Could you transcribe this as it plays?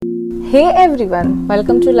Hey everyone,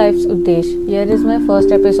 welcome to Life's Uddesh. Here is my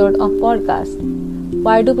first episode of podcast.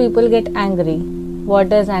 Why do people get angry? What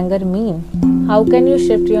does anger mean? How can you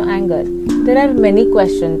shift your anger? There are many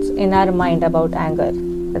questions in our mind about anger,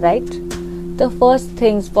 right? The first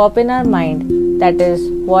things pop in our mind, that is,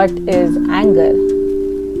 what is anger?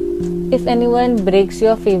 If anyone breaks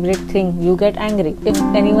your favorite thing, you get angry. If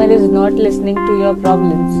anyone is not listening to your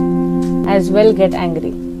problems, as well get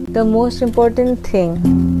angry. The most important thing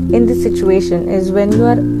in this situation is when you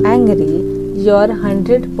are angry, your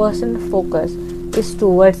 100% focus is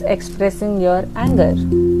towards expressing your anger.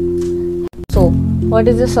 So, what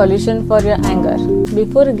is the solution for your anger?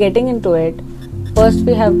 Before getting into it, first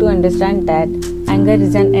we have to understand that anger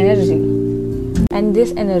is an energy, and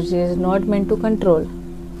this energy is not meant to control.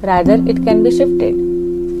 Rather, it can be shifted.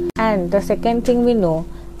 And the second thing we know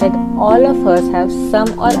that all of us have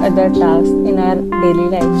some or other tasks in our daily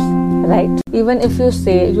lives, right? Even if you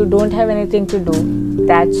say you don't have anything to do,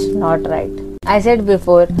 that's not right. I said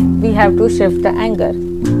before, we have to shift the anger.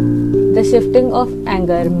 The shifting of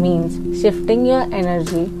anger means shifting your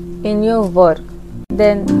energy in your work.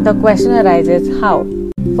 Then the question arises, how?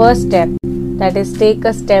 First step, that is take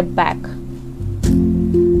a step back.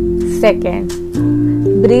 Second,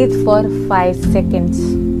 breathe for 5 seconds.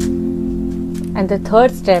 And the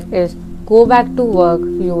third step is go back to work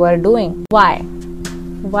you were doing. Why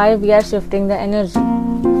we are shifting the energy?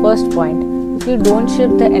 First point, if you don't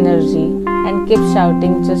shift the energy and keep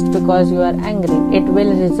shouting just because you are angry, it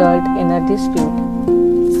will result in a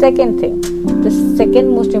dispute. Second thing, the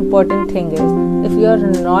second most important thing is if you are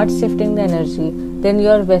not shifting the energy, then you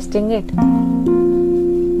are wasting it,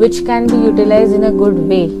 which can be utilized in a good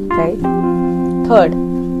way, right? Third,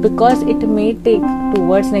 because it may take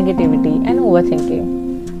towards negativity and overthinking.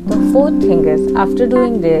 The fourth thing is, after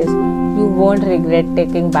doing this, you won't regret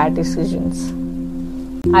taking bad decisions.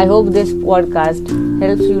 I hope this podcast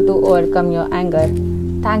helps you to overcome your anger.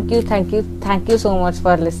 Thank you so much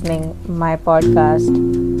for listening my podcast.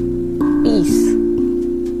 Peace.